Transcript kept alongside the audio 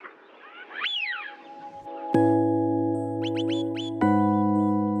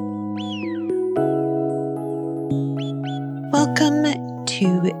Welcome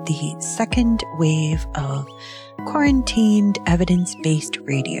to the second wave of Quarantined Evidence-Based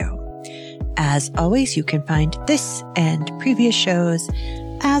Radio. As always, you can find this and previous shows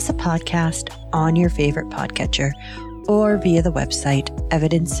as a podcast on your favorite podcatcher or via the website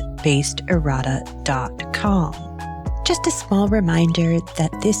evidencebasederrata.com. Just a small reminder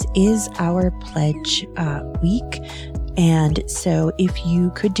that this is our pledge week. And so if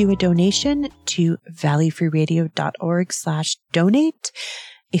you could do a donation to valleyfreeradio.org/donate,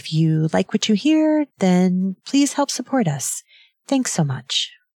 if you like what you hear, then please help support us. Thanks so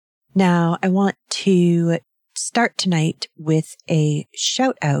much. Now, I want to start tonight with a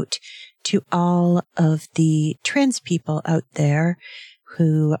shout out to all of the trans people out there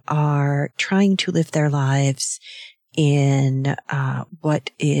who are trying to live their lives in what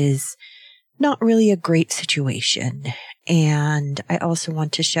is not really a great situation. And I also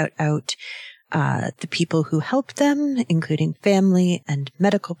want to shout out the people who help them, including family and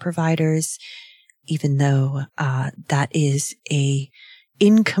medical providers, even though that is a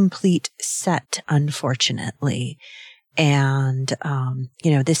incomplete set, unfortunately. And,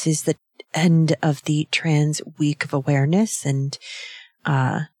 this is the end of the Trans Week of Awareness. And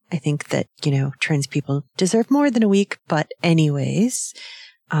I think that, trans people deserve more than a week. But anyways,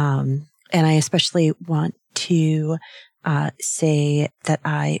 and I especially want to say that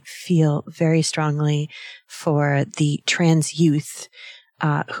I feel very strongly for the trans youth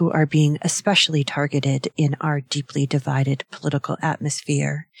who are being especially targeted in our deeply divided political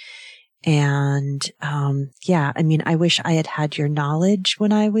atmosphere. And I wish I had your knowledge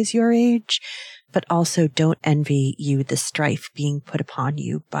when I was your age, but also don't envy you the strife being put upon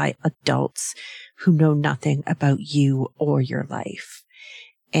you by adults who know nothing about you or your life.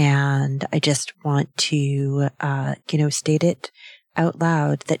 And I just want to, state it out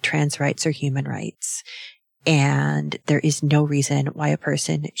loud that trans rights are human rights. And there is no reason why a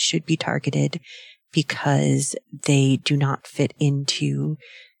person should be targeted because they do not fit into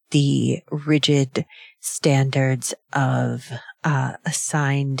the rigid standards of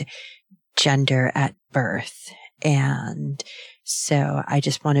assigned gender at birth. And so I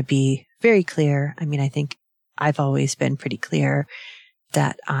just want to be very clear. I mean, I think I've always been pretty clear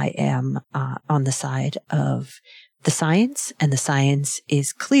that I am on the side of the science, and the science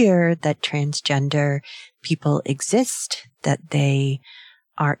is clear that transgender people exist, that they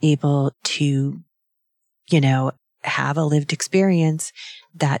are able to, have a lived experience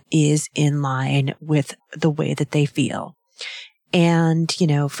that is in line with the way that they feel. And,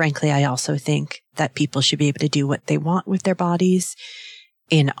 frankly, I also think that people should be able to do what they want with their bodies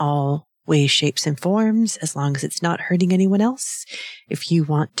in all ways, shapes, and forms, as long as it's not hurting anyone else. If you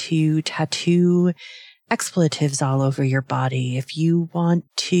want to tattoo expletives all over your body, if you want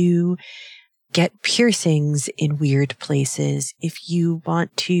to get piercings in weird places, if you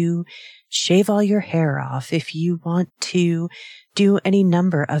want to shave all your hair off, if you want to do any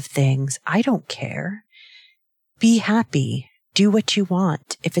number of things, I don't care. Be happy. Do what you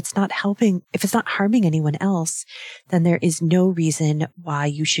want. If it's not harming anyone else, then there is no reason why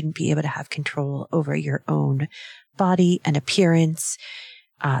you shouldn't be able to have control over your own body and appearance.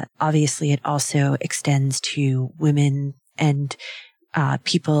 Obviously, it also extends to women and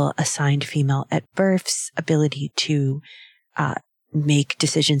people assigned female at birth's ability to make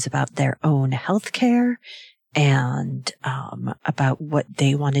decisions about their own health care and about what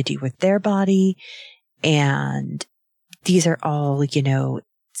they want to do with their body. And these are all,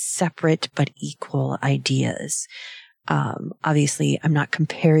 separate but equal ideas. Obviously, I'm not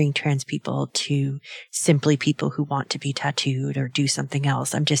comparing trans people to simply people who want to be tattooed or do something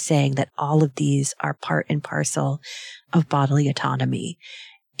else. I'm just saying that all of these are part and parcel of bodily autonomy,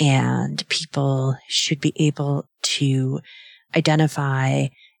 and people should be able to identify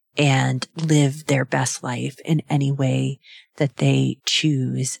and live their best life in any way that they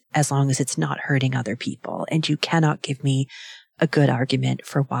choose, as long as it's not hurting other people. And you cannot give me a good argument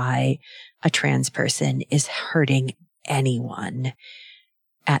for why a trans person is hurting anyone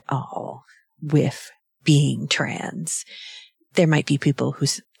at all with being trans. There might be people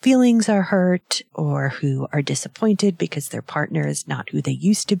whose feelings are hurt or who are disappointed because their partner is not who they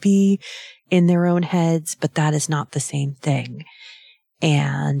used to be in their own heads, but that is not the same thing.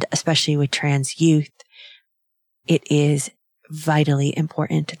 And especially with trans youth, it is vitally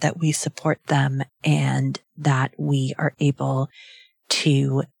important that we support them and that we are able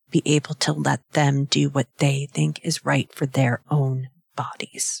to let them do what they think is right for their own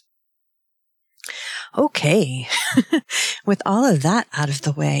bodies. Okay. With all of that out of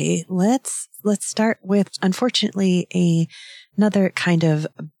the way, let's start with, unfortunately, another kind of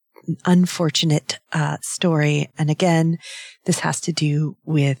unfortunate story. And again, this has to do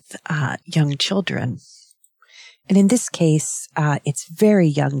with young children. And in this case, it's very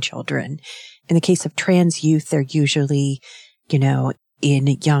young children. In the case of trans youth, they're usually,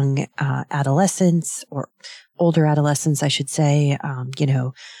 in young adolescents or older adolescents, I should say,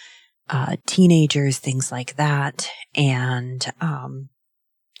 teenagers, things like that. And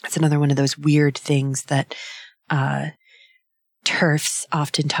it's another one of those weird things that TERFs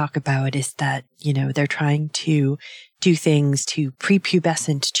often talk about, is that, they're trying to do things to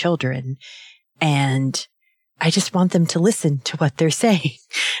prepubescent children. And I just want them to listen to what they're saying.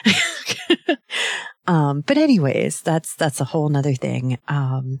 But anyways, that's a whole nother thing.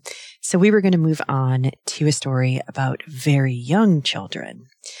 So we were going to move on to a story about very young children.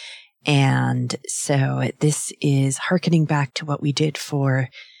 And so this is hearkening back to what we did for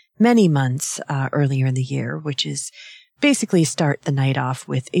many months earlier in the year, which is basically start the night off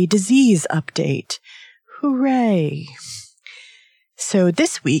with a disease update. Hooray! So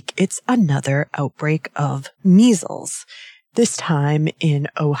this week, it's another outbreak of measles, this time in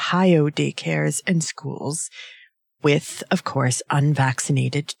Ohio daycares and schools with, of course,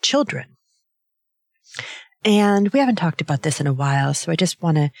 unvaccinated children. And we haven't talked about this in a while, so I just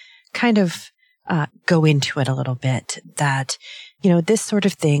want to kind of go into it a little bit, that, this sort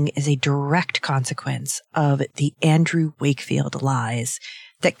of thing is a direct consequence of the Andrew Wakefield lies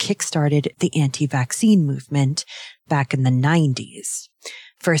that kickstarted the anti-vaccine movement back in the 90s,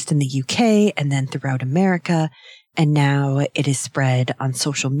 first in the UK and then throughout America. And now it is spread on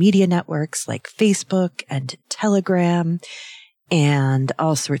social media networks like Facebook and Telegram and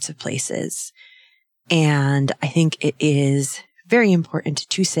all sorts of places. And I think it is very important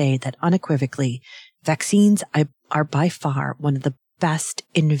to say that unequivocally, vaccines are by far one of the best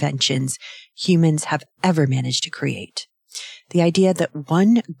inventions humans have ever managed to create. The idea that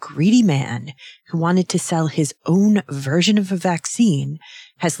one greedy man who wanted to sell his own version of a vaccine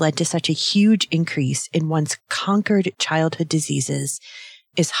has led to such a huge increase in once conquered childhood diseases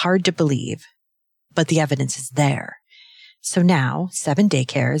is hard to believe, but the evidence is there. So now 7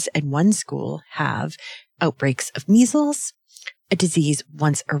 daycares and 1 school have outbreaks of measles, a disease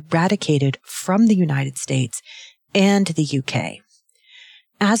once eradicated from the United States and the UK.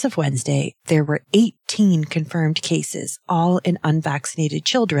 As of Wednesday, there were 18 confirmed cases, all in unvaccinated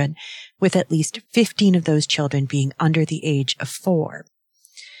children, with at least 15 of those children being under the age of 4.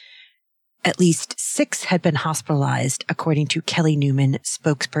 At least 6 had been hospitalized, according to Kelly Newman,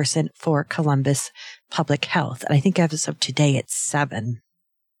 spokesperson for Columbus Public Health. And I think as of today, it's 7.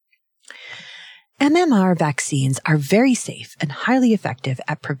 MMR vaccines are very safe and highly effective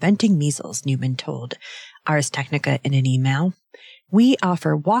at preventing measles, Newman told Ars Technica in an email. We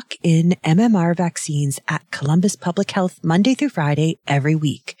offer walk-in MMR vaccines at Columbus Public Health Monday through Friday every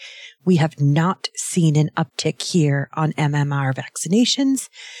week. We have not seen an uptick here on MMR vaccinations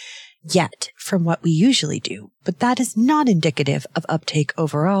yet from what we usually do, but that is not indicative of uptake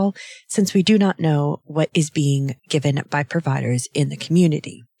overall, since we do not know what is being given by providers in the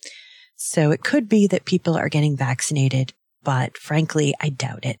community. So it could be that people are getting vaccinated, but frankly, I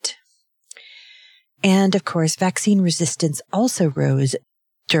doubt it. And of course, vaccine resistance also rose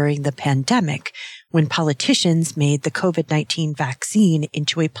during the pandemic when politicians made the COVID-19 vaccine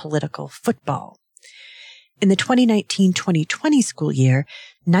into a political football. In the 2019-2020 school year,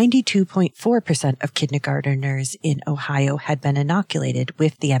 92.4% of kindergarteners in Ohio had been inoculated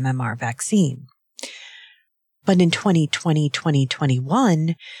with the MMR vaccine. But in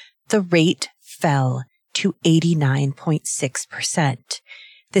 2020-2021, the rate fell to 89.6%.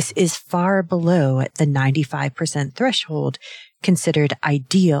 This is far below the 95% threshold considered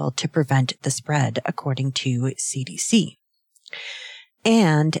ideal to prevent the spread, according to CDC.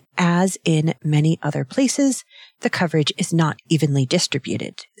 And as in many other places, the coverage is not evenly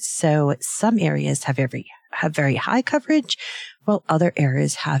distributed. So some areas have very high coverage, while other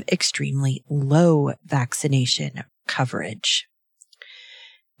areas have extremely low vaccination coverage.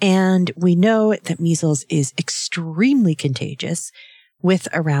 And we know that measles is extremely contagious, with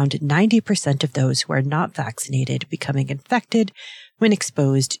around 90% of those who are not vaccinated becoming infected when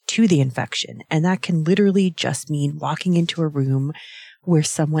exposed to the infection. And that can literally just mean walking into a room where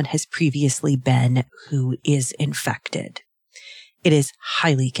someone has previously been who is infected. It is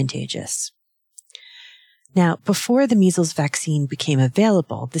highly contagious. Now, before the measles vaccine became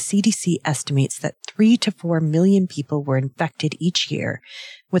available, the CDC estimates that 3 to 4 million people were infected each year,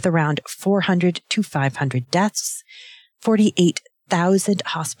 with around 400 to 500 deaths, 48,000 1,000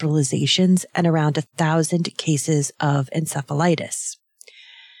 hospitalizations and around 1,000 cases of encephalitis.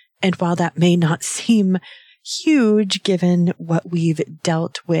 And while that may not seem huge given what we've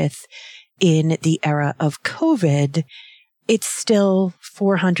dealt with in the era of COVID, it's still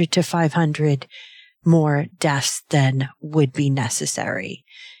 400 to 500 more deaths than would be necessary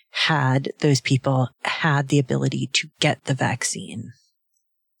had those people had the ability to get the vaccine.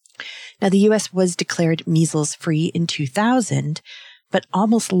 Now, the U.S. was declared measles-free in 2000, but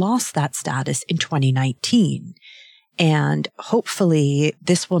almost lost that status in 2019. And hopefully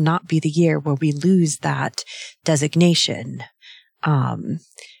this will not be the year where we lose that designation.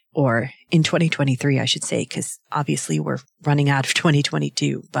 Or in 2023, I should say, because obviously we're running out of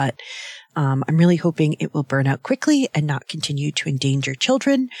 2022. But I'm really hoping it will burn out quickly and not continue to endanger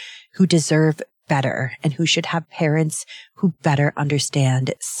children who deserve better and who should have parents who better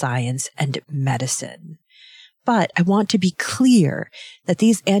understand science and medicine. But I want to be clear that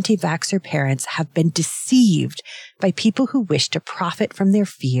these anti-vaxxer parents have been deceived by people who wish to profit from their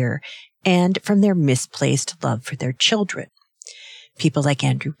fear and from their misplaced love for their children. People like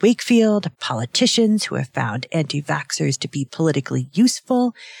Andrew Wakefield, politicians who have found anti-vaxxers to be politically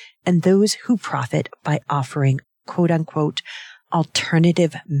useful, and those who profit by offering quote-unquote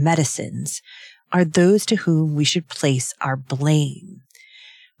alternative medicines are those to whom we should place our blame.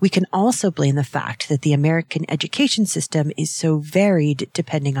 We can also blame the fact that the American education system is so varied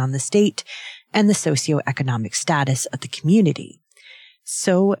depending on the state and the socioeconomic status of the community.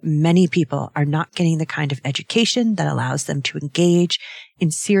 So many people are not getting the kind of education that allows them to engage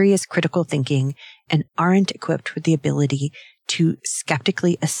in serious critical thinking and aren't equipped with the ability to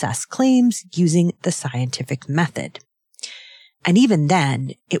skeptically assess claims using the scientific method. And even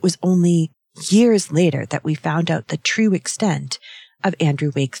then, it was only years later that we found out the true extent of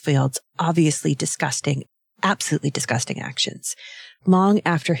Andrew Wakefield's obviously disgusting, absolutely disgusting actions, long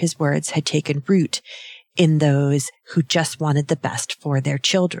after his words had taken root in those who just wanted the best for their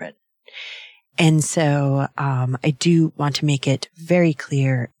children. And so I do want to make it very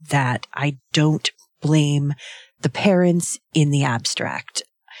clear that I don't blame the parents in the abstract.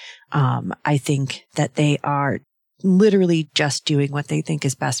 I think that they are literally just doing what they think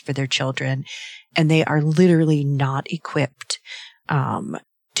is best for their children, and they are literally not equipped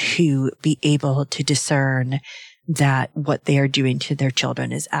to be able to discern that what they are doing to their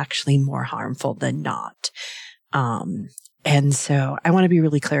children is actually more harmful than not. And so I want to be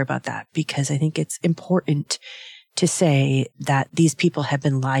really clear about that, because I think it's important to say that these people have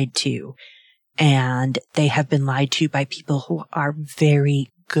been lied to, and they have been lied to by people who are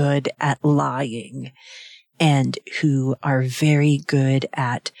very good at lying and who are very good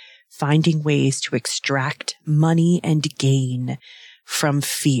at finding ways to extract money and gain from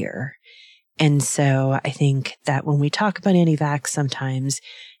fear. And so I think that when we talk about anti-vax, sometimes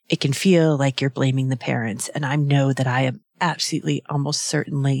it can feel like you're blaming the parents. And I know that I am absolutely, almost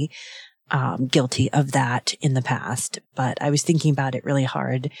certainly guilty of that in the past. But I was thinking about it really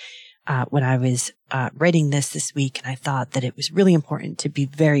hard when I was writing this week. And I thought that it was really important to be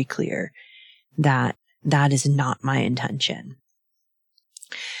very clear that that is not my intention.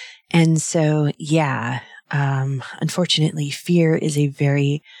 And so, yeah, unfortunately, fear is a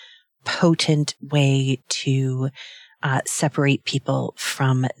very potent way to separate people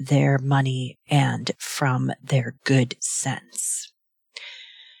from their money and from their good sense.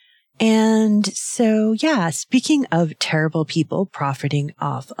 And so, yeah, speaking of terrible people profiting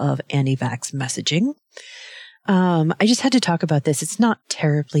off of anti-vax messaging, I just had to talk about this. It's not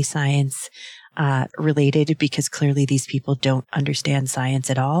terribly science related, because clearly these people don't understand science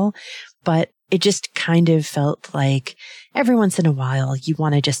at all. But it just kind of felt like every once in a while you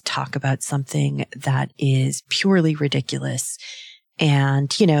want to just talk about something that is purely ridiculous.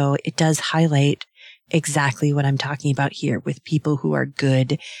 And, you know, it does highlight exactly what I'm talking about here with people who are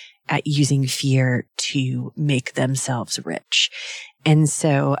good at using fear to make themselves rich. And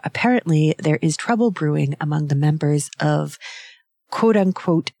so apparently there is trouble brewing among the members of quote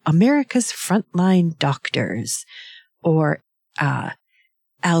unquote America's Frontline Doctors, or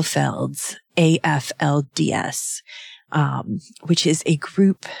AFLDS, AFLDS, which is a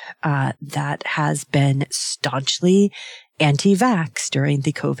group that has been staunchly anti-vax during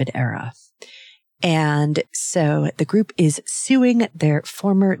the COVID era. And so the group is suing their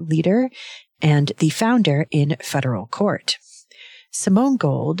former leader and the founder in federal court. Simone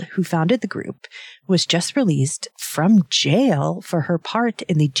Gold, who founded the group, was just released from jail for her part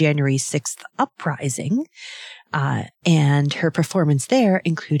in the January 6th uprising. And her performance there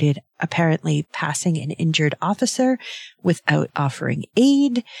included apparently passing an injured officer without offering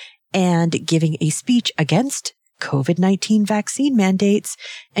aid and giving a speech against COVID-19 vaccine mandates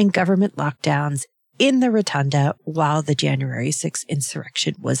and government lockdowns in the Rotunda while the January 6th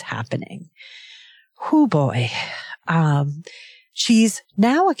insurrection was happening. Hoo boy. She's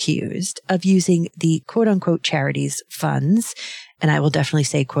now accused of using the quote unquote charities funds. And I will definitely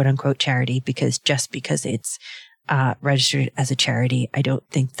say quote unquote charity because just because it's registered as a charity, I don't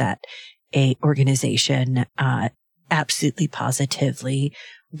think that a organization absolutely positively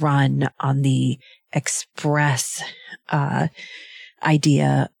run on the express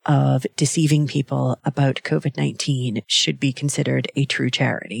idea of deceiving people about COVID-19 should be considered a true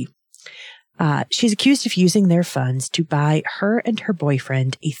charity. She's accused of using their funds to buy her and her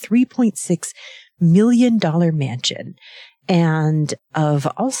boyfriend a $3.6 million mansion and of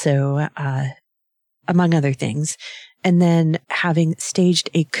also, among other things, and then having staged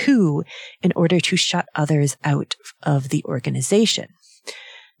a coup in order to shut others out of the organization.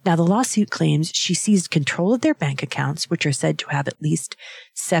 Now, the lawsuit claims she seized control of their bank accounts, which are said to have at least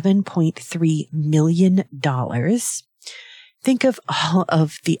 $7.3 million. Think of all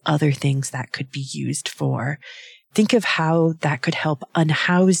of the other things that could be used for. Think of how that could help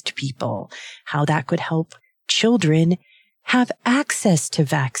unhoused people, how that could help children have access to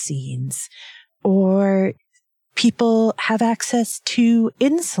vaccines, or people have access to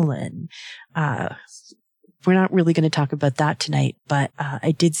insulin. We're not really going to talk about that tonight, but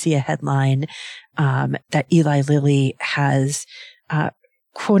I did see a headline that Eli Lilly has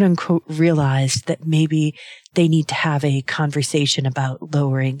quote unquote realized that maybe they need to have a conversation about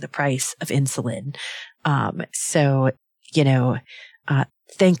lowering the price of insulin.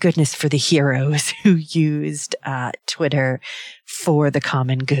 Thank goodness for the heroes who used Twitter for the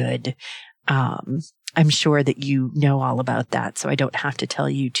common good. I'm sure that you know all about that, so I don't have to tell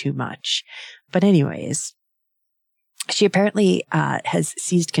you too much. But anyways, she apparently has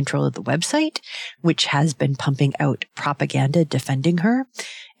seized control of the website, which has been pumping out propaganda defending her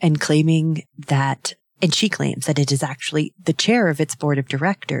and she claims that it is actually the chair of its board of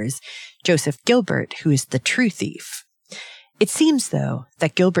directors, Joseph Gilbert, who is the true thief. It seems, though,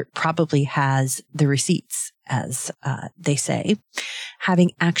 that Gilbert probably has the receipts, as they say,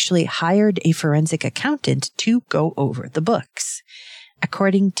 having actually hired a forensic accountant to go over the books.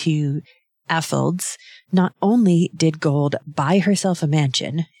 According to Affelds, not only did Gold buy herself a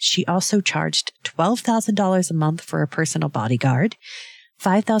mansion, she also charged $12,000 a month for a personal bodyguard,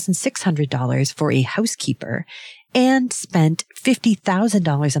 $5,600 for a housekeeper, and spent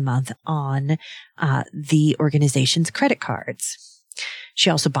 $50,000 a month on the organization's credit cards. She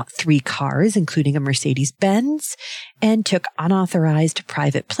also bought 3 cars, including a Mercedes-Benz, and took unauthorized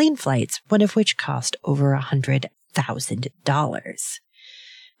private plane flights, one of which cost over $100,000.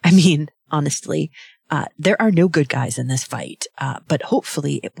 I mean, honestly, there are no good guys in this fight, but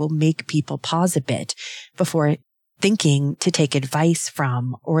hopefully it will make people pause a bit before thinking to take advice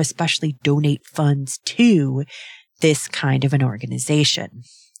from or especially donate funds to this kind of an organization.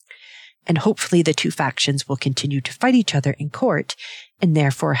 And hopefully the two factions will continue to fight each other in court and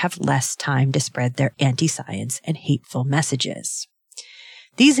therefore have less time to spread their anti-science and hateful messages.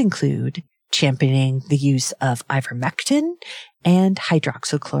 These include championing the use of ivermectin and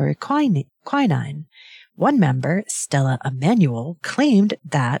hydroxychloroquine. One member, Stella Emanuel, claimed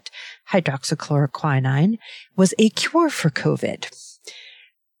that hydroxychloroquine was a cure for COVID.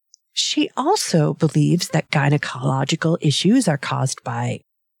 She also believes that gynecological issues are caused by,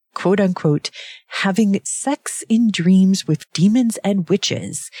 quote unquote, having sex in dreams with demons and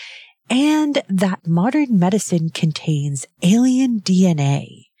witches, and that modern medicine contains alien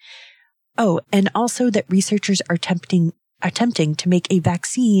DNA. Oh, and also that researchers are attempting to make a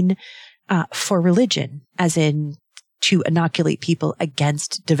vaccine for religion, as in to inoculate people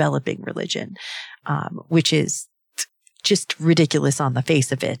against developing religion, which is just ridiculous on the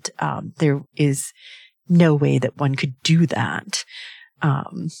face of it. There is no way that one could do that.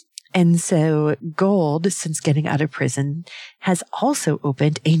 And so Gold, since getting out of prison, has also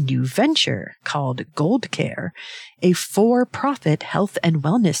opened a new venture called Gold Care, a for-profit health and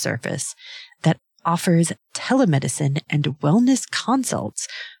wellness service that offers telemedicine and wellness consults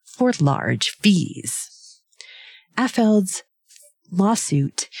for large fees. Affeld's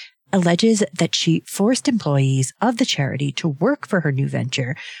lawsuit alleges that she forced employees of the charity to work for her new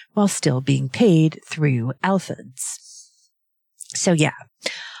venture while still being paid through Affeld's. So yeah,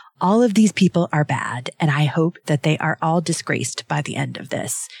 all of these people are bad, and I hope that they are all disgraced by the end of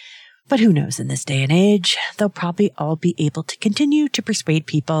this. But who knows, in this day and age, they'll probably all be able to continue to persuade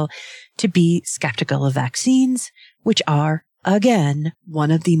people to be skeptical of vaccines, which are, again,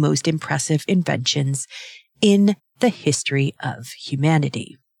 one of the most impressive inventions in the history of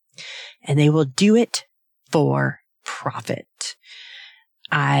humanity. And they will do it for profit.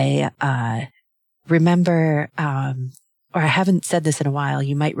 I remember, or I haven't said this in a while,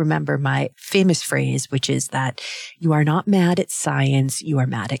 you might remember my famous phrase, which is that you are not mad at science, you are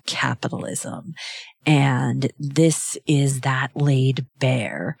mad at capitalism. And this is that laid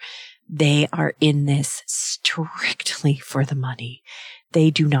bare. They are in this strictly for the money. They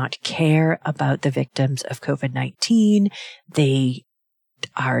do not care about the victims of COVID-19. They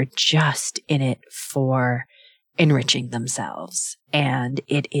are just in it for enriching themselves. And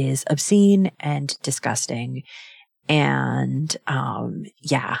it is obscene and disgusting. And,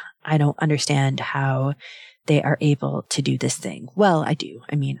 I don't understand how they are able to do this thing. Well, I do.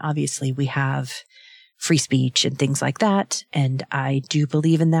 I mean, obviously we have free speech and things like that. And I do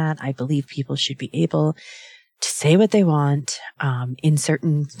believe in that. I believe people should be able to say what they want, in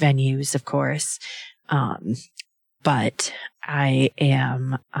certain venues, of course. But I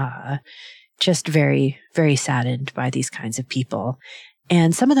am, just very, very saddened by these kinds of people.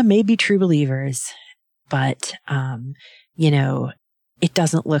 And some of them may be true believers, but, it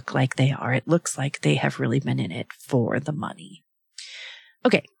doesn't look like they are. It looks like they have really been in it for the money.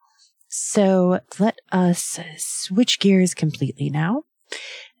 Okay. So let us switch gears completely now.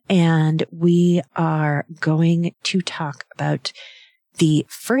 And we are going to talk about the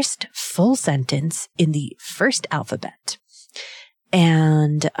first full sentence in the first alphabet.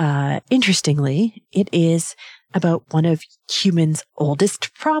 And interestingly, it is about one of humans'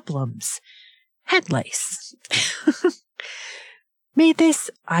 oldest problems, head lice. May this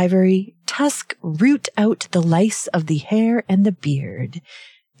ivory tusk root out the lice of the hair and the beard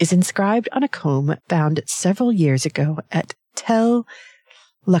is inscribed on a comb found several years ago at Tel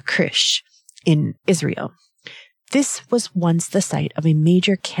Lachish in Israel. This was once the site of a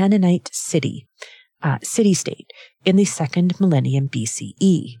major Canaanite city-state in the second millennium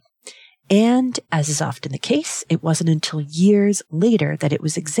BCE. And as is often the case, it wasn't until years later that it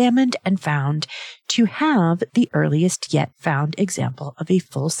was examined and found to have the earliest yet found example of a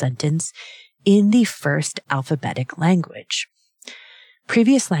full sentence in the first alphabetic language.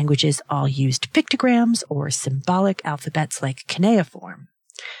 Previous languages all used pictograms or symbolic alphabets like cuneiform.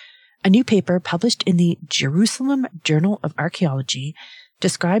 A new paper published in the Jerusalem Journal of Archaeology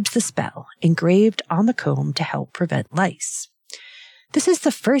describes the spell engraved on the comb to help prevent lice. This is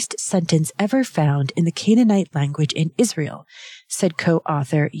the first sentence ever found in the Canaanite language in Israel, said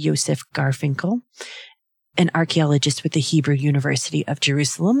co-author Yosef Garfinkel, an archaeologist with the Hebrew University of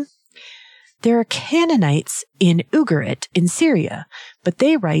Jerusalem. There are Canaanites in Ugarit in Syria, but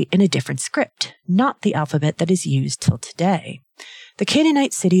they write in a different script, not the alphabet that is used till today. The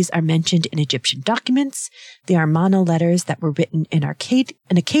Canaanite cities are mentioned in Egyptian documents, the Amarna letters that were written in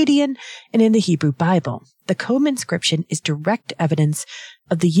Akkadian, and in the Hebrew Bible. The comb inscription is direct evidence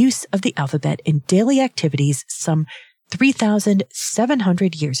of the use of the alphabet in daily activities some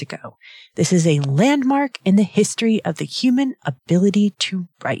 3,700 years ago. This is a landmark in the history of the human ability to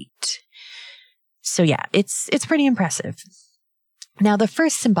write. So yeah, it's pretty impressive. Now, the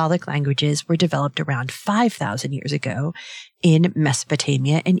first symbolic languages were developed around 5,000 years ago in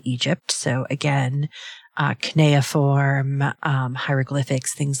Mesopotamia and Egypt. So again, cuneiform,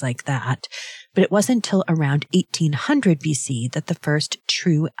 hieroglyphics, things like that. But it wasn't until around 1800 BC that the first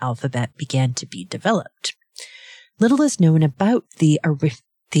true alphabet began to be developed. Little is known about the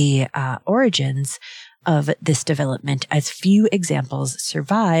origins of this development, as few examples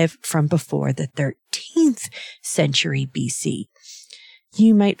survive from before the 13th century BC.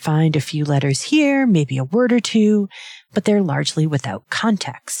 You might find a few letters here, maybe a word or two, but they're largely without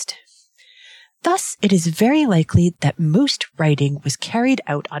context. Thus, it is very likely that most writing was carried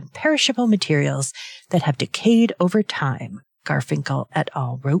out on perishable materials that have decayed over time, Garfinkel et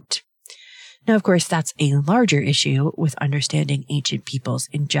al. Wrote. Now, of course, that's a larger issue with understanding ancient peoples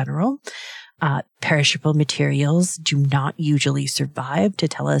in general. Perishable materials do not usually survive to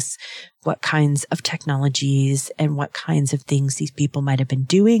tell us what kinds of technologies and what kinds of things these people might have been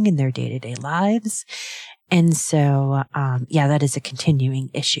doing in their day-to-day lives. And so, that is a continuing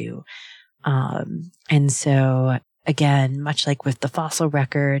issue. And so, again, much like with the fossil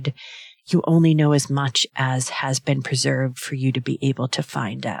record, you only know as much as has been preserved for you to be able to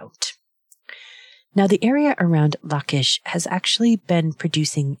find out. Now, the area around Lachish has actually been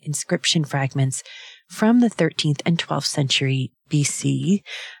producing inscription fragments from the 13th and 12th century BC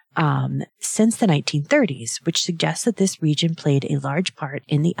since the 1930s, which suggests that this region played a large part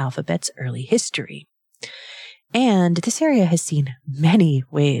in the alphabet's early history. And this area has seen many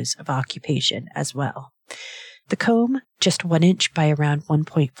waves of occupation as well. The comb, just 1 inch by around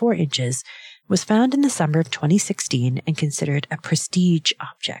 1.4 inches, was found in the summer of 2016 and considered a prestige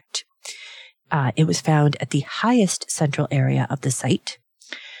object. It was found at the highest central area of the site,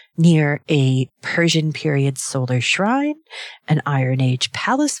 near a Persian period solar shrine, an Iron Age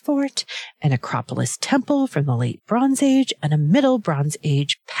palace fort, an Acropolis temple from the late Bronze Age, and a Middle Bronze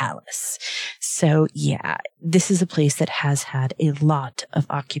Age palace. So yeah, this is a place that has had a lot of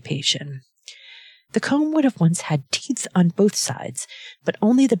occupation. The comb would have once had teeth on both sides, but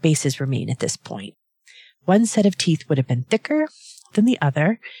only the bases remain at this point. One set of teeth would have been thicker than the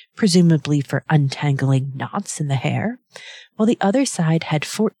other, presumably for untangling knots in the hair, while the other side had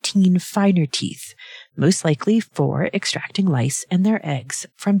 14 finer teeth, most likely for extracting lice and their eggs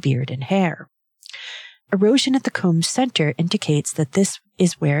from beard and hair. Erosion at the comb's center indicates that this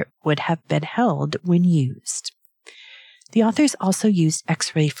is where it would have been held when used. The authors also used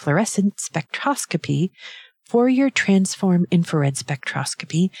X-ray fluorescent spectroscopy, Fourier transform infrared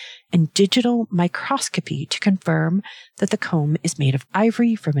spectroscopy, and digital microscopy to confirm that the comb is made of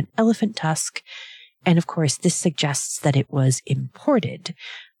ivory from an elephant tusk. And of course, this suggests that it was imported,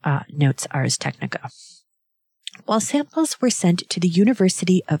 notes Ars Technica. While samples were sent to the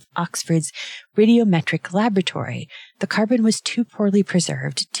University of Oxford's radiometric laboratory, the carbon was too poorly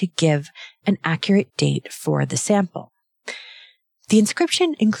preserved to give an accurate date for the sample. The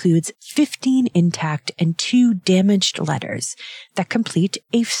inscription includes 15 intact and 2 damaged letters that complete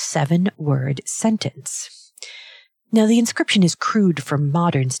a 7-word sentence. Now, the inscription is crude for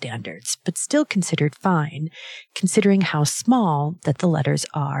modern standards, but still considered fine, considering how small that the letters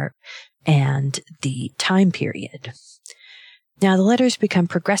are and the time period. Now, the letters become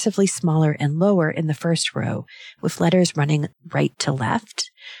progressively smaller and lower in the first row, with letters running right to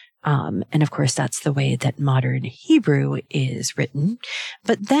left. And of course, that's the way that modern Hebrew is written.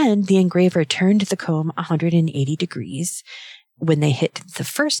 But then the engraver turned the comb 180 degrees when they hit the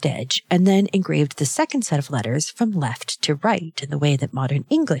first edge, and then engraved the second set of letters from left to right in the way that modern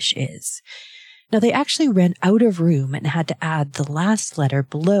English is. Now, they actually ran out of room and had to add the last letter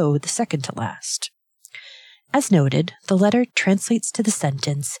below the second to last. As noted, the letter translates to the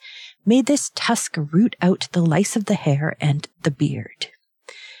sentence, "May this tusk root out the lice of the hair and the beard."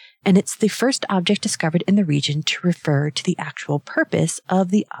 And it's the first object discovered in the region to refer to the actual purpose of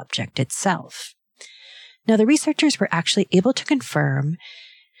the object itself. Now, the researchers were actually able to confirm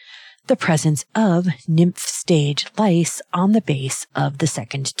the presence of nymph stage lice on the base of the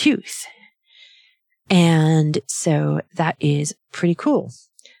second tooth. And so that is pretty cool.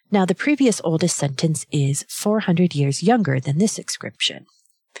 Now, the previous oldest sentence is 400 years younger than this inscription.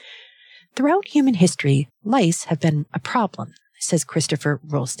 Throughout human history, lice have been a problem, says Christopher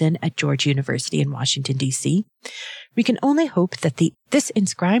Rolston at George University in Washington, D.C. We can only hope that this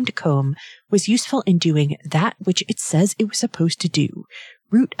inscribed comb was useful in doing that which it says it was supposed to do,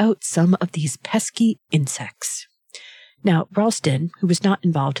 root out some of these pesky insects. Now, Ralston, who was not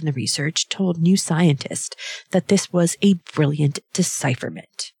involved in the research, told New Scientist that this was a brilliant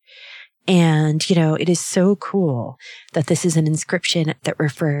decipherment. And, it is so cool that this is an inscription that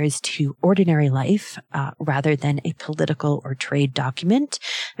refers to ordinary life rather than a political or trade document.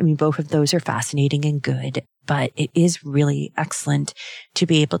 I mean, both of those are fascinating and good, but it is really excellent to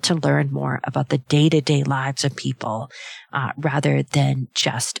be able to learn more about the day-to-day lives of people rather than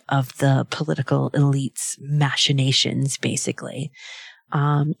just of the political elite's machinations, basically.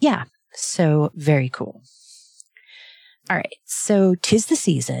 So very cool. All right, so 'tis the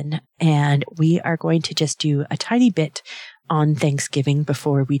season, and we are going to just do a tiny bit on Thanksgiving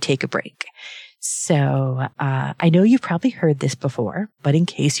before we take a break. So I know you've probably heard this before, but in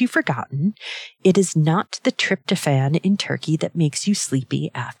case you've forgotten, it is not the tryptophan in turkey that makes you sleepy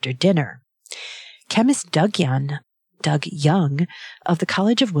after dinner. Chemist Doug Young of the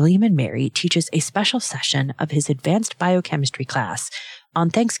College of William and Mary teaches a special session of his advanced biochemistry class on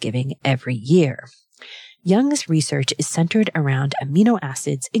Thanksgiving every year. Young's research is centered around amino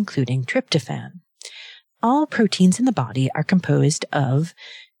acids, including tryptophan. All proteins in the body are composed of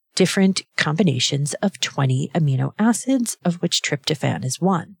different combinations of 20 amino acids, of which tryptophan is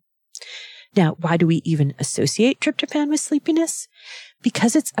one. Now, why do we even associate tryptophan with sleepiness?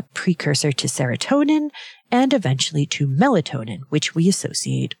 Because it's a precursor to serotonin and eventually to melatonin, which we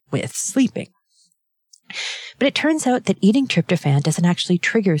associate with sleeping. But it turns out that eating tryptophan doesn't actually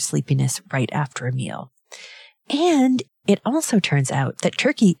trigger sleepiness right after a meal. And it also turns out that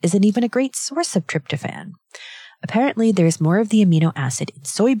turkey isn't even a great source of tryptophan. Apparently, there's more of the amino acid in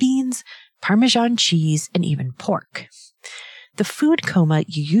soybeans, Parmesan cheese, and even pork. The food coma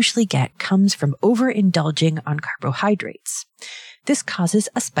you usually get comes from overindulging on carbohydrates. This causes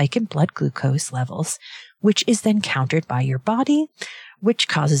a spike in blood glucose levels, which is then countered by your body, which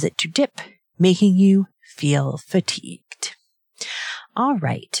causes it to dip, making you feel fatigued. All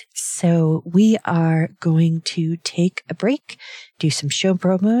right. So we are going to take a break, do some show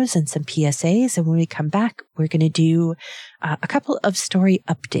promos and some PSAs. And when we come back, we're going to do a couple of story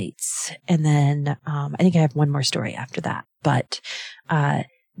updates. And then I think I have one more story after that. But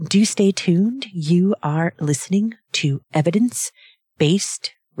do stay tuned. You are listening to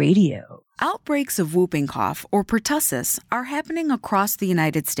Evidence-Based Radio. Outbreaks of whooping cough, or pertussis, are happening across the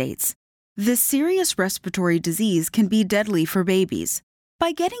United States. This serious respiratory disease can be deadly for babies.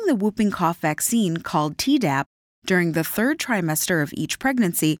 By getting the whooping cough vaccine, called Tdap, during the third trimester of each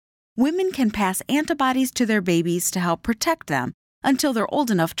pregnancy, women can pass antibodies to their babies to help protect them until they're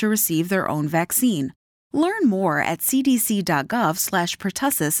old enough to receive their own vaccine. Learn more at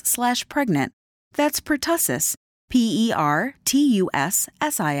cdc.gov/pertussis/pregnant. That's pertussis, PERTUSSIS.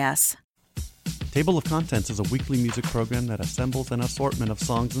 Table of Contents is a weekly music program that assembles an assortment of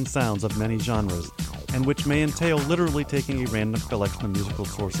songs and sounds of many genres, and which may entail literally taking a random collection of musical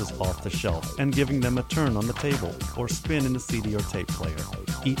sources off the shelf and giving them a turn on the table, or spin in a CD or tape player.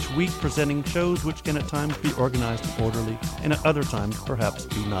 Each week presenting shows which can at times be organized and orderly, and at other times perhaps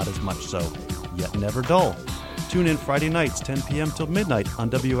be not as much so, yet never dull. Tune in Friday nights, 10 p.m. till midnight on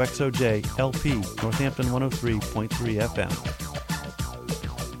WXOJ LP, Northampton 103.3 FM.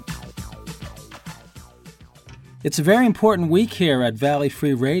 It's a very important week here at Valley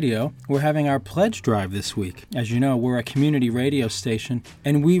Free Radio. We're having our pledge drive this week. As you know, we're a community radio station,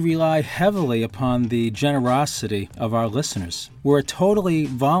 and we rely heavily upon the generosity of our listeners. We're a totally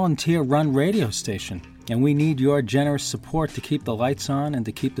volunteer-run radio station, and we need your generous support to keep the lights on and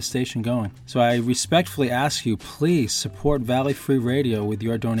to keep the station going. So I respectfully ask you, please support Valley Free Radio with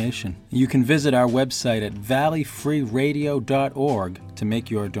your donation. You can visit our website at valleyfreeradio.org to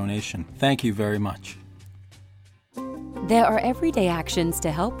make your donation. Thank you very much. There are everyday actions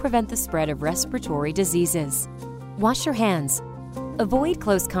to help prevent the spread of respiratory diseases. Wash your hands. Avoid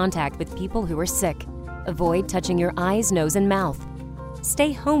close contact with people who are sick. Avoid touching your eyes, nose, and mouth.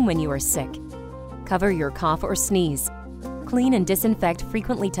 Stay home when you are sick. Cover your cough or sneeze. Clean and disinfect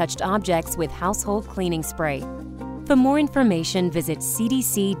frequently touched objects with household cleaning spray. For more information, visit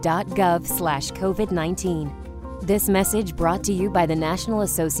cdc.gov/COVID-19. This message brought to you by the National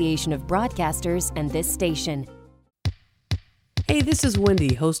Association of Broadcasters and this station. Hey, this is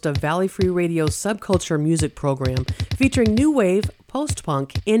Wendy, host of Valley Free Radio's Subculture Music Program, featuring new wave,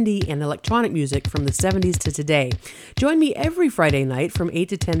 post-punk, indie, and electronic music from the 70s to today. Join me every Friday night from 8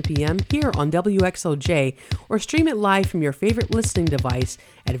 to 10 p.m. here on WXOJ, or stream it live from your favorite listening device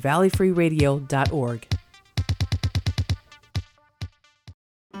at valleyfreeradio.org.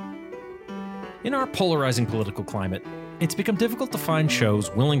 In our polarizing political climate, it's become difficult to find shows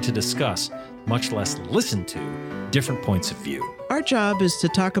willing to discuss, much less listen to, different points of view. Our job is to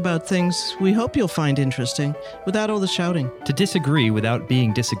talk about things we hope you'll find interesting without all the shouting. To disagree without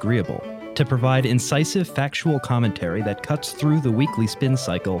being disagreeable. To provide incisive, factual commentary that cuts through the weekly spin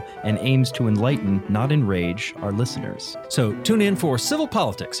cycle and aims to enlighten, not enrage, our listeners. So tune in for Civil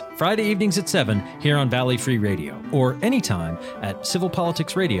Politics, Friday evenings at 7 here on Valley Free Radio, or anytime at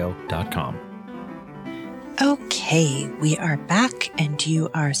civilpoliticsradio.com. Okay, we are back, and you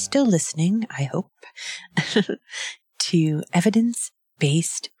are still listening, I hope, to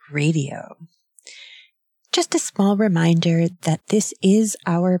Evidence-Based Radio. Just a small reminder that this is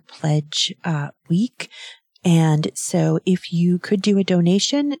our pledge week, and so if you could do a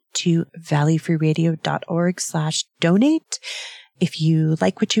donation to valleyfreeradio.org/donate, if you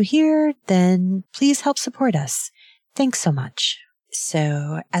like what you hear, then please help support us. Thanks so much.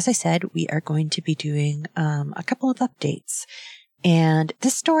 So, as I said, we are going to be doing a couple of updates. And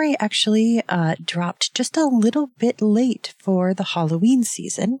this story actually dropped just a little bit late for the Halloween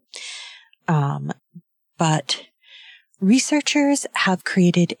season. But researchers have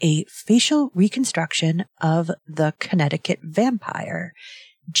created a facial reconstruction of the Connecticut vampire,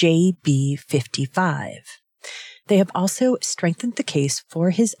 JB55. They have also strengthened the case for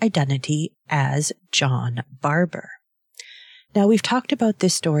his identity as John Barber. Now, we've talked about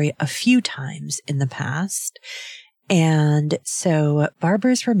this story a few times in the past, and so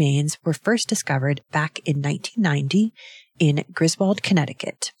Barber's remains were first discovered back in 1990 in Griswold,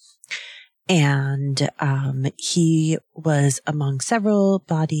 Connecticut. And he was among several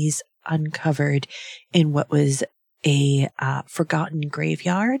bodies uncovered in what was a forgotten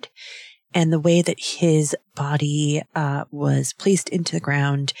graveyard. And the way that his body was placed into the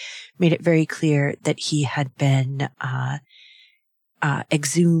ground made it very clear that he had been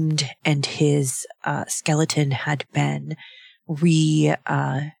exhumed, and his skeleton had been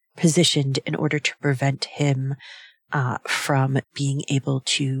repositioned in order to prevent him from being able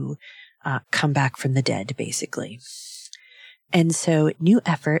to come back from the dead, basically. And so new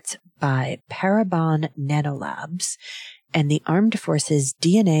efforts by Parabon Nanolabs and the Armed Forces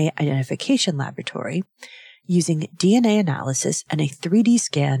DNA Identification Laboratory, using DNA analysis and a 3D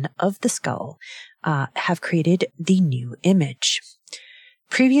scan of the skull, have created the new image.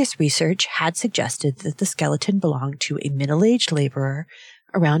 Previous research had suggested that the skeleton belonged to a middle-aged laborer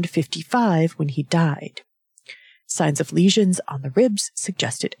around 55 when he died. Signs of lesions on the ribs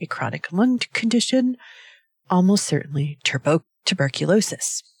suggested a chronic lung condition, almost certainly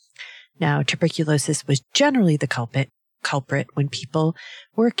tuberculosis. Now, tuberculosis was generally the culprit when people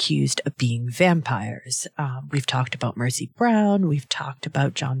were accused of being vampires. We've talked about Mercy Brown. We've talked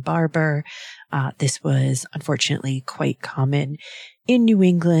about John Barber. This was unfortunately quite common in New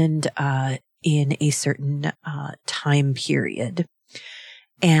England in a certain time period.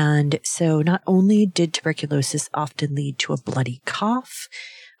 And so not only did tuberculosis often lead to a bloody cough,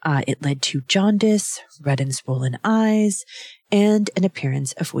 it led to jaundice, red and swollen eyes, and an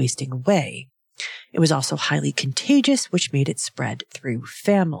appearance of wasting away. It was also highly contagious, which made it spread through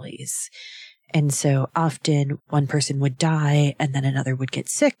families. And so often one person would die and then another would get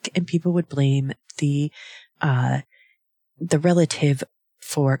sick, and people would blame the relative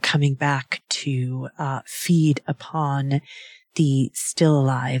for coming back to feed upon the still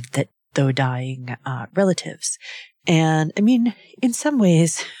alive, that though dying relatives. And I mean, in some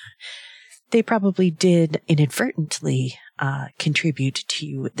ways, they probably did inadvertently contribute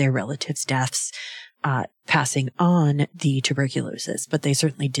to their relatives' deaths, passing on the tuberculosis, but they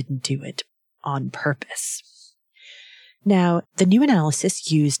certainly didn't do it on purpose. Now, the new analysis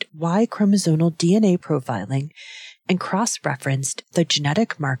used Y chromosomal DNA profiling and cross-referenced the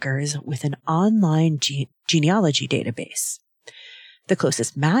genetic markers with an online genealogy database. The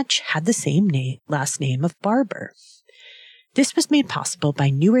closest match had the same last name of Barber. This was made possible by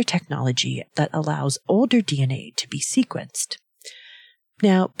newer technology that allows older DNA to be sequenced.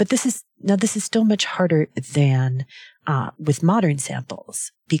 Now, this is still much harder than with modern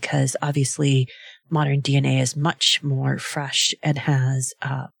samples, because obviously modern DNA is much more fresh and has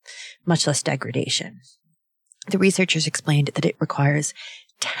much less degradation. The researchers explained that it requires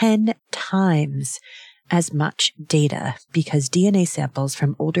 10 times as much data because DNA samples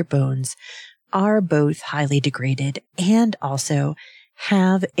from older bones are both highly degraded and also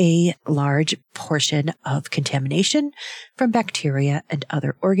have a large portion of contamination from bacteria and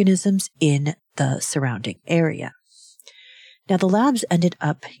other organisms in the surrounding area. Now, the labs ended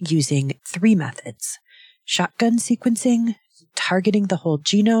up using 3 methods: shotgun sequencing, targeting the whole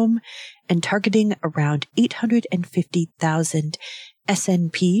genome, and targeting around 850,000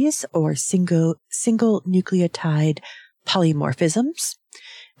 SNPs, or single nucleotide polymorphisms.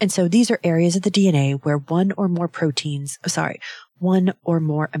 And so these are areas of the DNA where one or more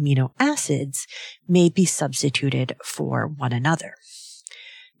amino acids may be substituted for one another.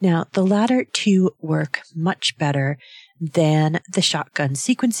 Now, the latter two work much better than the shotgun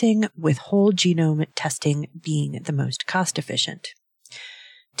sequencing, with whole genome testing being the most cost efficient.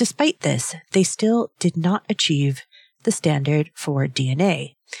 Despite this, they still did not achieve the standard for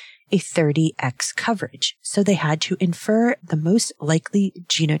DNA, a 30x coverage, so they had to infer the most likely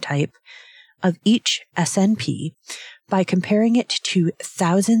genotype of each SNP by comparing it to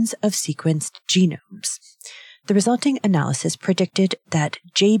thousands of sequenced genomes. The resulting analysis predicted that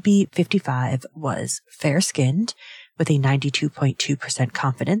JB55 was fair-skinned with a 92.2%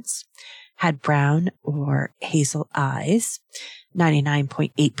 confidence, had brown or hazel eyes,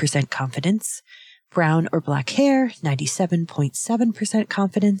 99.8% confidence, brown or black hair, 97.7%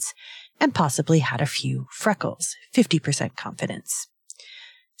 confidence, and possibly had a few freckles, 50% confidence.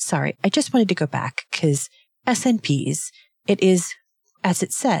 Sorry, I just wanted to go back because SNPs, it is, as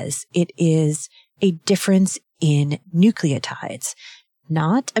it says, it is a difference in nucleotides,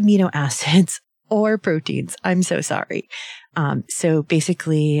 not amino acids or proteins. I'm so sorry. So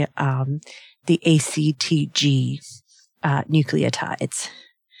basically, the ACTG nucleotides.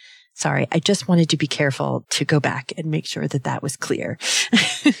 Sorry, I just wanted to be careful to go back and make sure that that was clear.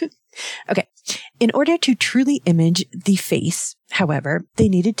 Okay. In order to truly image the face, however, they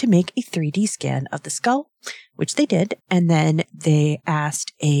needed to make a 3D scan of the skull, which they did, and then they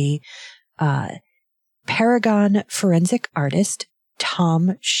asked a Paragon forensic artist,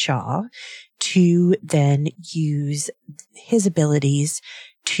 Tom Shaw, to then use his abilities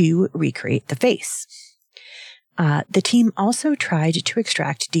to recreate the face. The team also tried to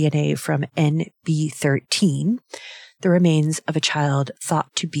extract DNA from NB13, the remains of a child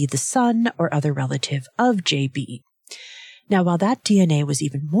thought to be the son or other relative of JB. Now, while that DNA was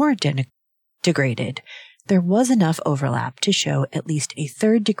even more degraded, there was enough overlap to show at least a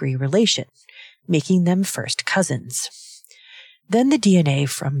third-degree relation, making them first cousins. Then the DNA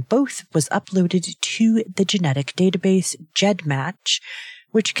from both was uploaded to the genetic database GEDmatch,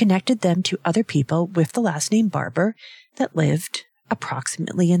 which connected them to other people with the last name Barber that lived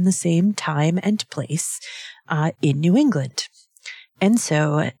approximately in the same time and place in New England. And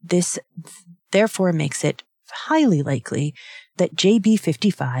so this therefore makes it highly likely that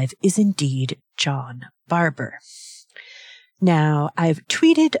JB55 is indeed John Barber. Now, I've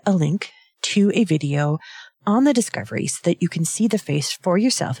tweeted a link to a video on the discovery so that you can see the face for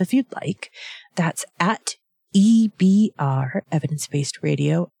yourself if you'd like. That's at EBR, Evidence-Based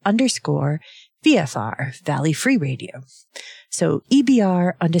Radio, _VFR, Valley Free Radio. So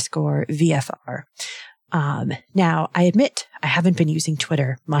EBR _VFR. Now, I admit I haven't been using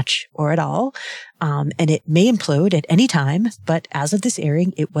Twitter much or at all, and it may implode at any time, but as of this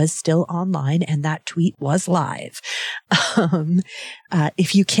airing, it was still online and that tweet was live.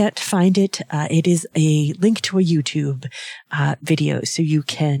 If you can't find it, it is a link to a YouTube video, so you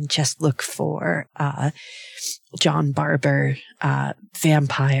can just look for John Barber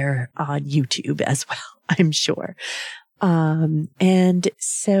vampire on YouTube as well, I'm sure. And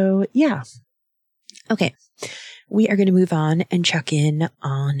so, yeah. Okay, we are going to move on and check in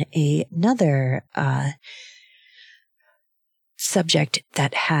on another subject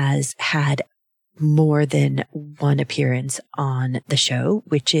that has had more than one appearance on the show,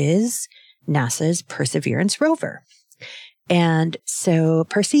 which is NASA's Perseverance rover. And so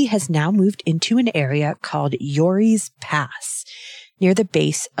Percy has now moved into an area called Yori's Pass, near the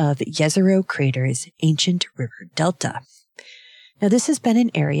base of Jezero Crater's ancient river delta. Now, this has been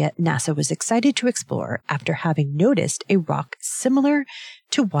an area NASA was excited to explore after having noticed a rock similar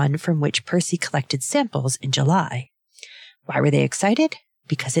to one from which Percy collected samples in July. Why were they excited?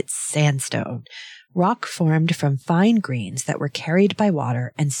 Because it's sandstone, rock formed from fine grains that were carried by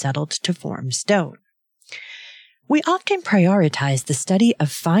water and settled to form stone. We often prioritize the study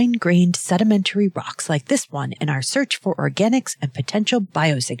of fine-grained sedimentary rocks like this one in our search for organics and potential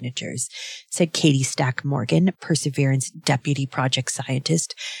biosignatures, said Katie Stack Morgan, Perseverance Deputy Project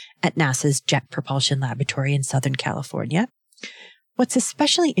Scientist at NASA's Jet Propulsion Laboratory in Southern California. What's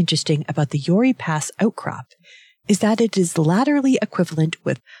especially interesting about the Yori Pass outcrop is that it is laterally equivalent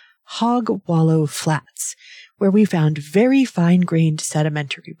with Hog Wallow Flats, where we found very fine-grained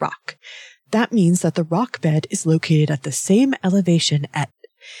sedimentary rock. That means that the rock bed is located at the same elevation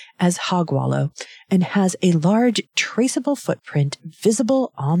as Hog Wallow and has a large traceable footprint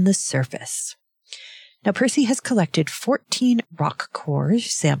visible on the surface. Now, Percy has collected 14 rock core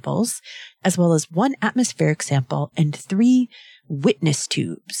samples, as well as 1 atmospheric sample and 3 witness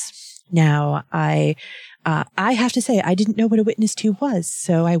tubes. Now, I have to say, I didn't know what a witness tube was,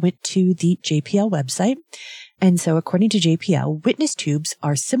 so I went to the JPL website. And so according to JPL, witness tubes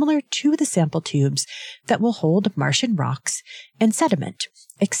are similar to the sample tubes that will hold Martian rocks and sediment,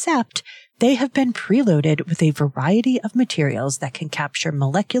 except they have been preloaded with a variety of materials that can capture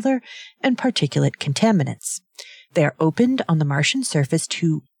molecular and particulate contaminants. They are opened on the Martian surface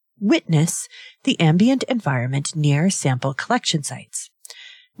to witness the ambient environment near sample collection sites.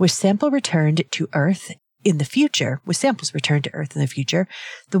 With samples returned to Earth in the future,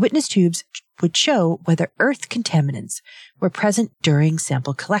 the witness tubes would show whether Earth contaminants were present during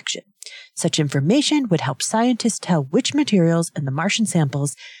sample collection. Such information would help scientists tell which materials in the Martian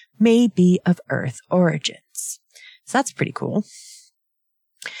samples may be of Earth origins. So that's pretty cool.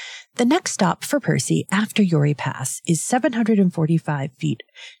 The next stop for Percy after Yori Pass is 745 feet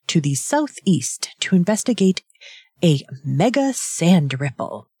to the southeast to investigate a mega sand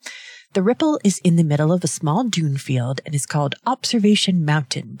ripple. The ripple is in the middle of a small dune field and is called Observation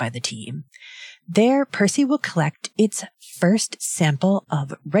Mountain by the team. There, Percy will collect its first sample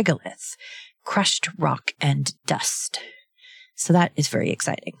of regolith, crushed rock and dust. So that is very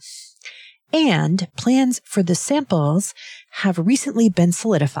exciting. And plans for the samples have recently been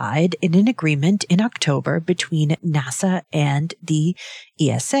solidified in an agreement in October between NASA and the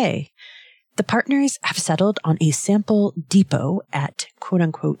ESA. The partners have settled on a sample depot at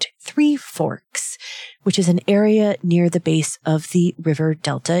quote-unquote 3 Forks, which is an area near the base of the river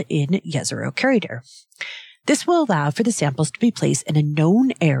delta in Jezero Crater. This will allow for the samples to be placed in a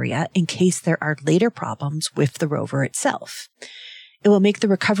known area in case there are later problems with the rover itself. It will make the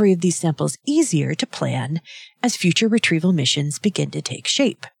recovery of these samples easier to plan as future retrieval missions begin to take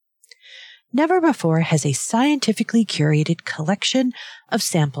shape. Never before has a scientifically curated collection of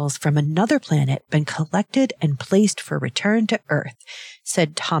samples from another planet been collected and placed for return to Earth,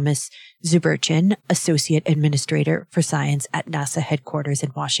 said Thomas Zuberchin, Associate Administrator for Science at NASA headquarters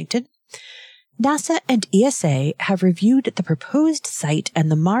in Washington. NASA and ESA have reviewed the proposed site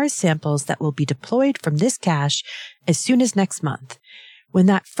and the Mars samples that will be deployed from this cache as soon as next month. When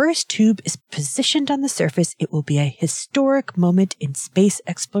that first tube is positioned on the surface, it will be a historic moment in space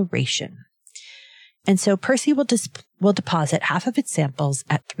exploration. And so Percy will deposit half of its samples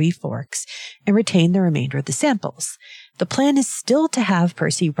at Three Forks and retain the remainder of the samples. The plan is still to have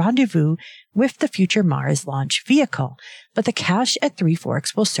Percy rendezvous with the future Mars launch vehicle, but the cache at Three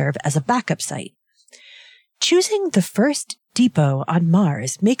Forks will serve as a backup site. Choosing the first depot on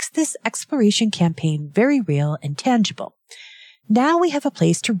Mars makes this exploration campaign very real and tangible. Now we have a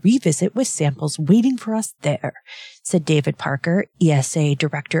place to revisit with samples waiting for us there, said David Parker, ESA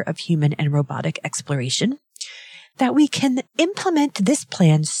Director of Human and Robotic Exploration. That we can implement this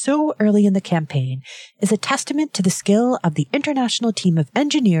plan so early in the campaign is a testament to the skill of the international team of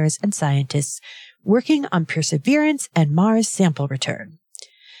engineers and scientists working on Perseverance and Mars sample return.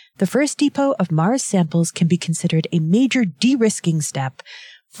 The first depot of Mars samples can be considered a major de-risking step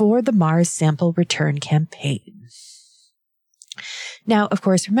for the Mars sample return campaign. Now, of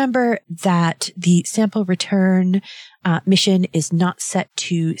course, remember that the sample return mission is not set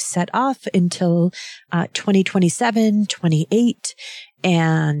to set off until 2027, 28,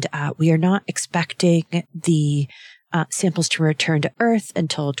 and we are not expecting the samples to return to Earth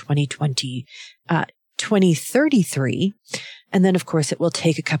until 2033. And then, of course, it will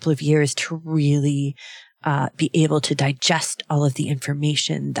take a couple of years to really be able to digest all of the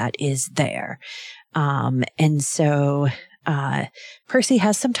information that is there. And so Percy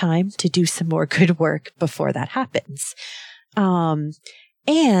has some time to do some more good work before that happens. And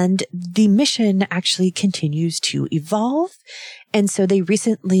the mission actually continues to evolve. And so they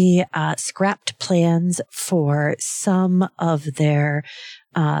recently scrapped plans for some of their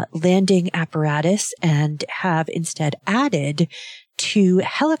landing apparatus and have instead added 2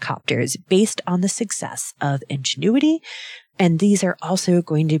 helicopters based on the success of Ingenuity. And these are also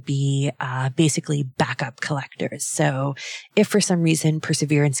going to be basically backup collectors. So if for some reason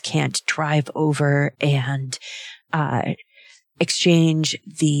Perseverance can't drive over and exchange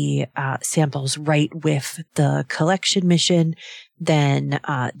the samples right with the collection mission, then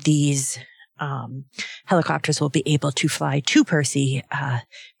these helicopters will be able to fly to Percy,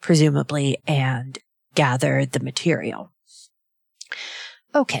 presumably, and gather the material.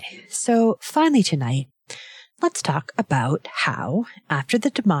 Okay, so finally tonight, let's talk about how, after the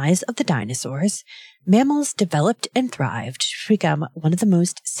demise of the dinosaurs, mammals developed and thrived to become one of the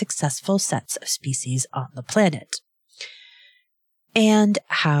most successful sets of species on the planet. And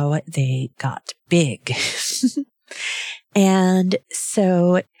how they got big. And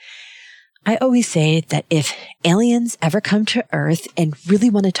so I always say that if aliens ever come to Earth and really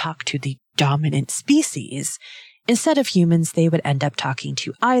want to talk to the dominant species, instead of humans, they would end up talking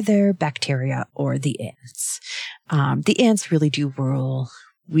to either bacteria or the ants. The ants really do rule.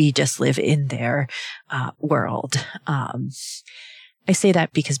 We just live in their world. I say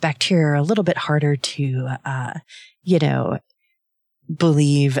that because bacteria are a little bit harder to,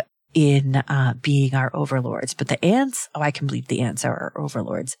 believe in being our overlords. But the ants, I can believe the ants are our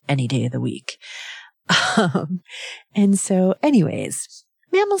overlords any day of the week. And so anyways,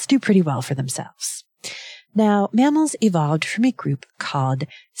 mammals do pretty well for themselves. Now, mammals evolved from a group called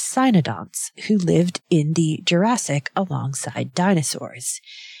cynodonts who lived in the Jurassic alongside dinosaurs.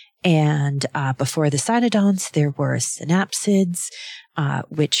 And before the cynodonts, there were synapsids,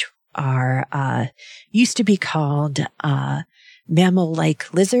 which are used to be called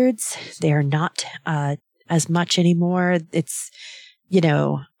mammal-like lizards. They are not as much anymore. It's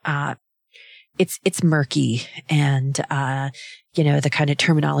it's murky, and the kind of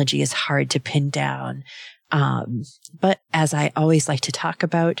terminology is hard to pin down. But as I always like to talk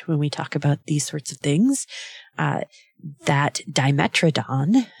about when we talk about these sorts of things, that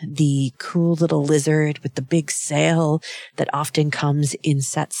Dimetrodon, the cool little lizard with the big sail that often comes in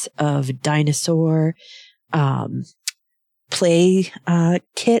sets of dinosaur play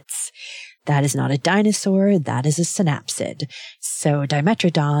kits, that is not a dinosaur, that is a synapsid. So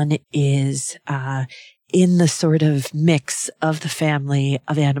Dimetrodon is in the sort of mix of the family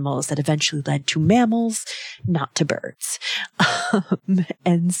of animals that eventually led to mammals, not to birds.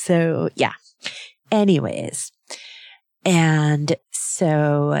 And so, yeah. Anyways. And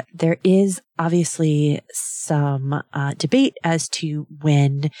so there is obviously some debate as to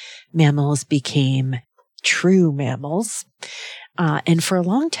when mammals became true mammals. And for a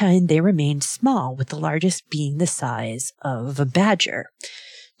long time, they remained small, with the largest being the size of a badger.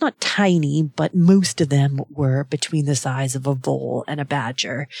 Not tiny, but most of them were between the size of a vole and a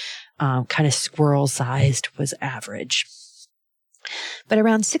badger. Kind of squirrel-sized was average. But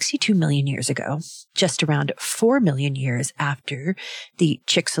around 62 million years ago, just around 4 million years after the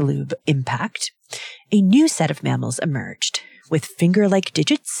Chicxulub impact, a new set of mammals emerged. With finger-like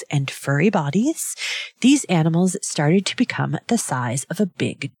digits and furry bodies, these animals started to become the size of a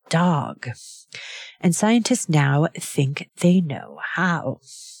big dog. And scientists now think they know how.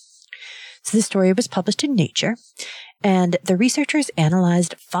 So the story was published in Nature, and the researchers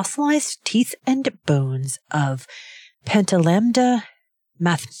analyzed fossilized teeth and bones of Pentalambda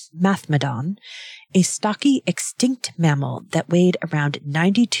mathmodon, a stocky extinct mammal that weighed around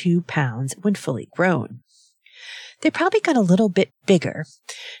 92 pounds when fully grown. They probably got a little bit bigger,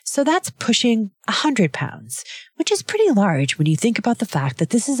 so that's pushing 100 pounds, which is pretty large when you think about the fact that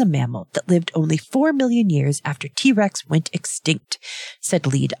this is a mammal that lived only 4 million years after T-Rex went extinct, said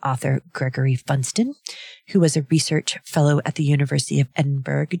lead author Gregory Funston, who was a research fellow at the University of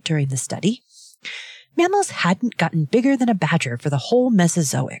Edinburgh during the study. Mammals hadn't gotten bigger than a badger for the whole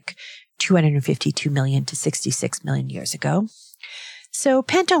Mesozoic, 252 million to 66 million years ago. So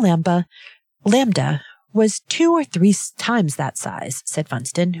Pentalambda was 2 or 3 times that size, said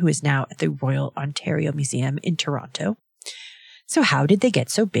Funston, who is now at the Royal Ontario Museum in Toronto. So how did they get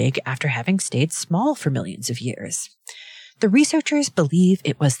so big after having stayed small for millions of years? The researchers believe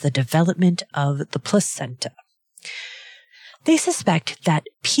it was the development of the placenta. They suspect that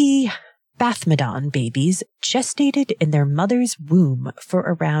P. Bathmodon babies gestated in their mother's womb for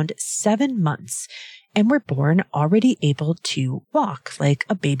around 7 months and were born already able to walk like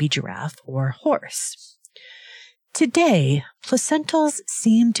a baby giraffe or horse. Today, placentals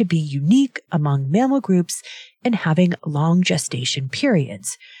seem to be unique among mammal groups in having long gestation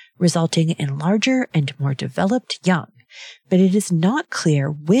periods, resulting in larger and more developed young, but it is not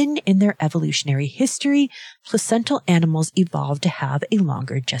clear when in their evolutionary history placental animals evolved to have a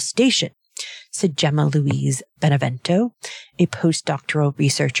longer gestation, said Gemma Louise Benevento, a postdoctoral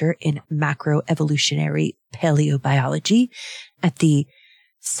researcher in macroevolutionary paleobiology at the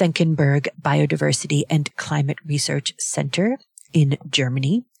Senckenberg Biodiversity and Climate Research Center in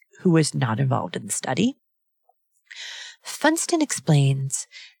Germany, who was not involved in the study. Funston explained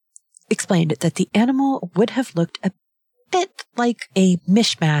that the animal would have looked a bit like a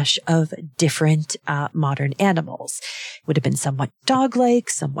mishmash of different modern animals. It would have been somewhat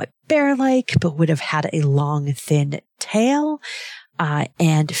dog-like, somewhat bear-like, but would have had a long, thin tail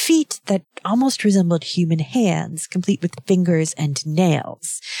and feet that almost resembled human hands, complete with fingers and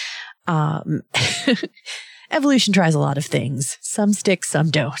nails. Evolution tries a lot of things. Some stick, some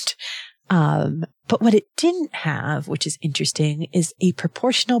don't. But what it didn't have, which is interesting, is a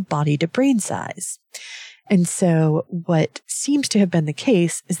proportional body to brain size. And so what seems to have been the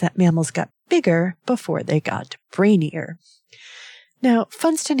case is that mammals got bigger before they got brainier. Now,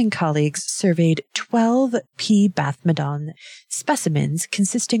 Funston and colleagues surveyed 12 P. Bathmodon specimens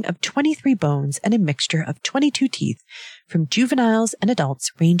consisting of 23 bones and a mixture of 22 teeth from juveniles and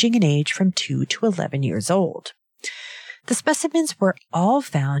adults ranging in age from 2 to 11 years old. The specimens were all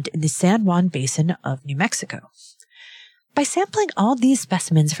found in the San Juan Basin of New Mexico. By sampling all these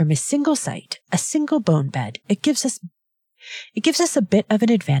specimens from a single site, a single bone bed, it gives us a bit of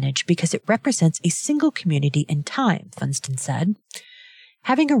an advantage because it represents a single community in time, Funston said.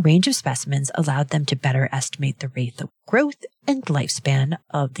 Having a range of specimens allowed them to better estimate the rate of growth and lifespan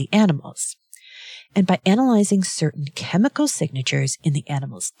of the animals. And by analyzing certain chemical signatures in the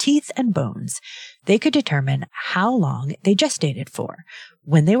animal's teeth and bones, they could determine how long they gestated for,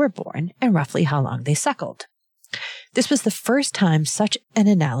 when they were born, and roughly how long they suckled. This was the first time such an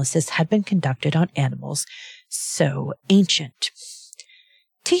analysis had been conducted on animals so ancient.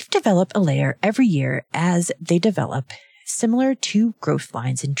 Teeth develop a layer every year as they develop, similar to growth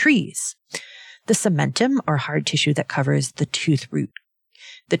lines in trees. The cementum, or hard tissue that covers the tooth root.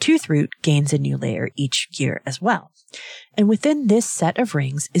 The tooth root gains a new layer each year as well. And within this set of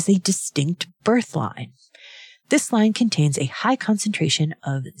rings is a distinct birth line. This line contains a high concentration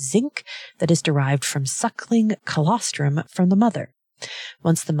of zinc that is derived from suckling colostrum from the mother.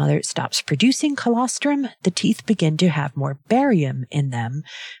 Once the mother stops producing colostrum, the teeth begin to have more barium in them,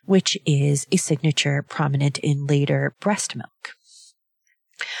 which is a signature prominent in later breast milk.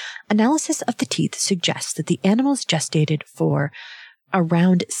 Analysis of the teeth suggests that the animals gestated for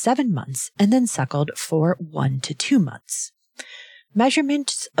around 7 months and then suckled for 1 to 2 months.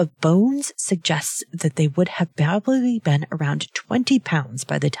 Measurements of bones suggests that they would have probably been around 20 pounds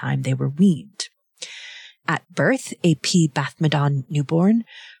by the time they were weaned. At birth, a P. Bathmodon newborn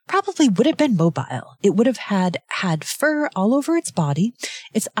probably would have been mobile. It would have had fur all over its body.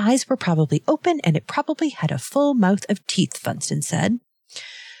 Its eyes were probably open, and it probably had a full mouth of teeth, Funston said.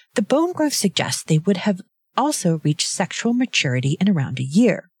 The bone growth suggests they would have also reach sexual maturity in around a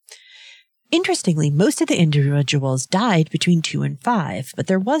year. Interestingly, most of the individuals died between 2 and 5, but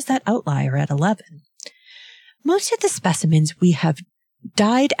there was that outlier at 11. Most of the specimens we have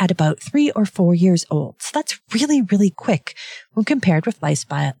died at about 3 or 4 years old, so that's really, really quick when compared with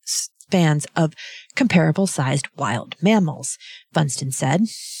lifespans of comparable-sized wild mammals, Funston said.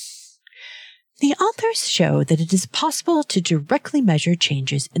 The authors show that it is possible to directly measure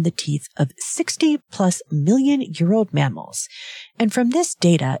changes in the teeth of 60-plus million-year-old mammals, and from this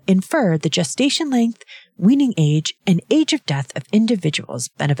data infer the gestation length, weaning age, and age of death of individuals,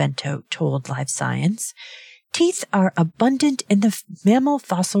 Benevento told Live Science. Teeth are abundant in the mammal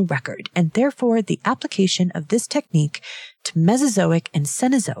fossil record, and therefore the application of this technique to Mesozoic and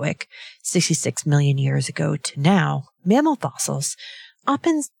Cenozoic, 66 million years ago to now, mammal fossils,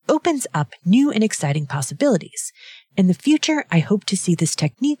 opens up new and exciting possibilities. In the future, I hope to see this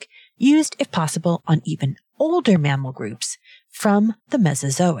technique used, if possible, on even older mammal groups from the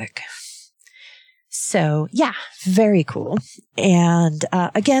Mesozoic. So, yeah, very cool. And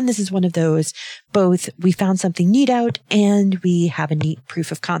again, this is one of those, both we found something neat out and we have a neat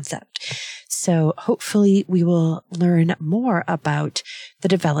proof of concept. So hopefully we will learn more about the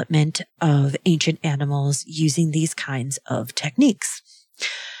development of ancient animals using these kinds of techniques.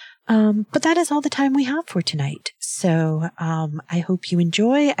 But that is all the time we have for tonight. So I hope you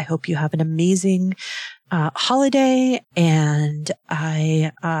enjoy. I hope you have an amazing holiday, and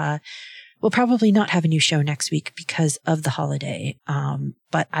I will probably not have a new show next week because of the holiday.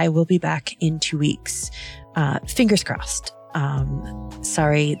 But I will be back in 2 weeks. Fingers crossed.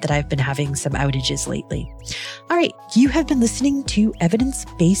 Sorry that I've been having some outages lately. All right. You have been listening to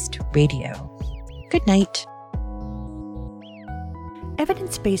Evidence-Based Radio. Good night.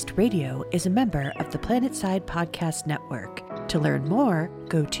 Evidence-Based Radio is a member of the PlanetSide Podcast Network. To learn more,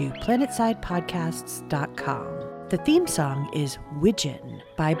 go to planetsidepodcasts.com. The theme song is Widgeon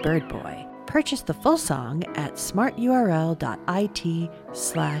by Birdboy. Purchase the full song at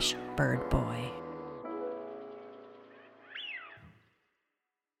smarturl.it/birdboy.